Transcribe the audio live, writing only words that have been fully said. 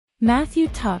Matthew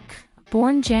Tuck,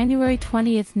 born January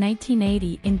 20,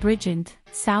 1980 in Bridgend,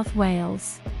 South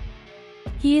Wales.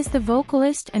 He is the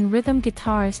vocalist and rhythm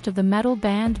guitarist of the metal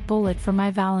band Bullet for My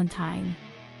Valentine.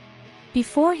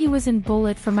 Before he was in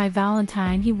Bullet for My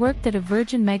Valentine, he worked at a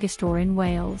Virgin megastore in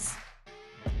Wales.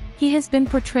 He has been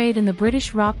portrayed in the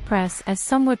British rock press as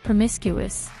somewhat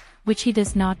promiscuous, which he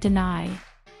does not deny.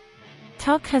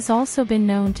 Tuck has also been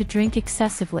known to drink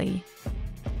excessively.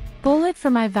 Bullet for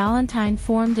My Valentine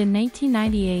formed in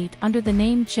 1998 under the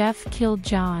name Jeff Killed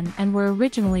John and were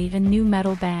originally a nu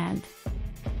metal band.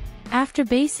 After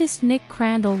bassist Nick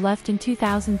Crandall left in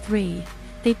 2003,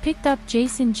 they picked up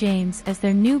Jason James as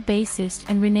their new bassist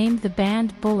and renamed the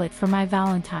band Bullet for My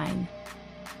Valentine.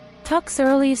 Tuck's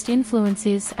earliest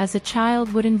influences as a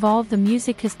child would involve the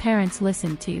music his parents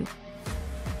listened to.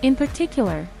 In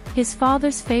particular, his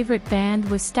father's favorite band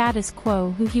was Status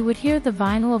Quo, who he would hear the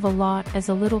vinyl of a lot as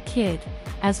a little kid,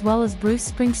 as well as Bruce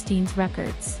Springsteen's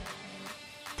records.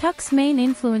 Tuck's main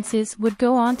influences would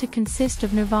go on to consist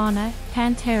of Nirvana,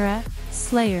 Pantera,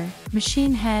 Slayer,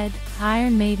 Machine Head,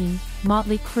 Iron Maiden,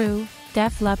 Motley Crue,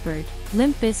 Def Leppard,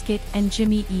 Limp Bizkit and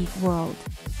Jimmy Eat World.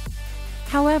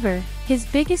 However, his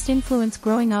biggest influence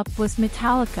growing up was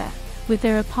Metallica, with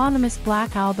their eponymous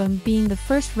Black Album being the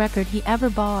first record he ever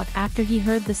bought after he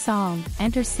heard the song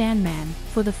Enter Sandman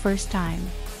for the first time.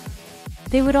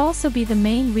 They would also be the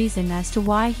main reason as to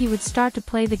why he would start to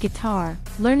play the guitar,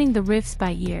 learning the riffs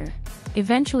by ear,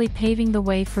 eventually paving the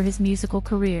way for his musical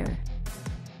career.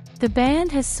 The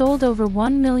band has sold over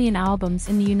 1 million albums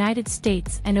in the United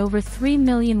States and over 3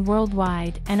 million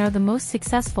worldwide and are the most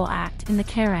successful act in the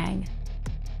Kerrang!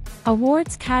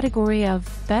 Awards category of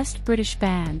Best British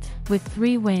Band, with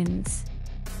 3 wins.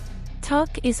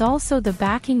 Tuck is also the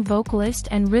backing vocalist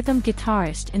and rhythm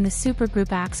guitarist in the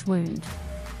supergroup Axe Wound.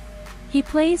 He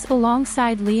plays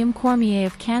alongside Liam Cormier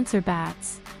of Cancer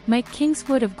Bats, Mike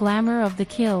Kingswood of Glamour of the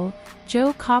Kill,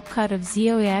 Joe Copcutt of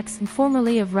ZOX and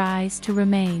formerly of Rise to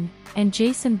Remain, and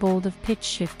Jason Bold of Pitch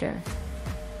Shifter.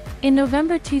 In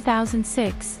November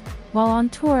 2006, while on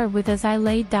tour with As I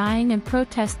Lay Dying and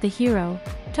Protest the Hero,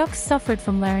 Tuck suffered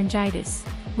from laryngitis,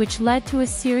 which led to a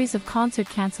series of concert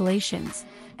cancellations,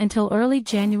 until early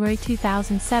January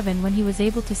 2007 when he was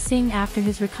able to sing after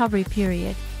his recovery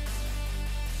period.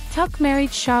 Tuck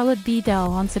married Charlotte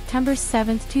Bedell on September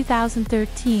 7,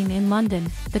 2013 in London.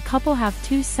 The couple have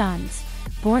 2 sons,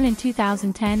 born in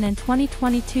 2010 and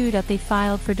 2022. They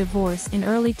filed for divorce in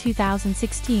early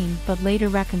 2016 but later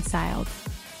reconciled.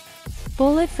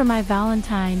 Bullet for My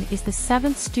Valentine is the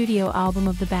 7th studio album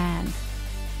of the band.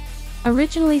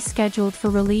 Originally scheduled for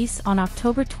release on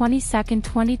October 22,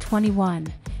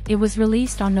 2021, it was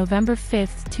released on November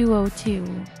 5, 2002.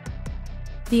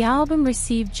 The album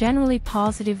received generally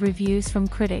positive reviews from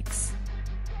critics.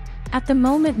 At the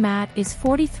moment, Matt is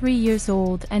 43 years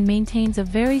old and maintains a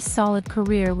very solid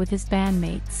career with his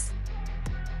bandmates.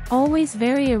 Always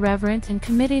very irreverent and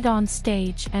committed on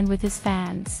stage and with his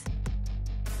fans.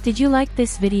 Did you like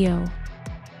this video?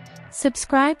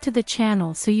 Subscribe to the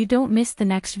channel so you don't miss the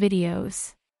next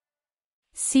videos.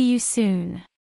 See you soon.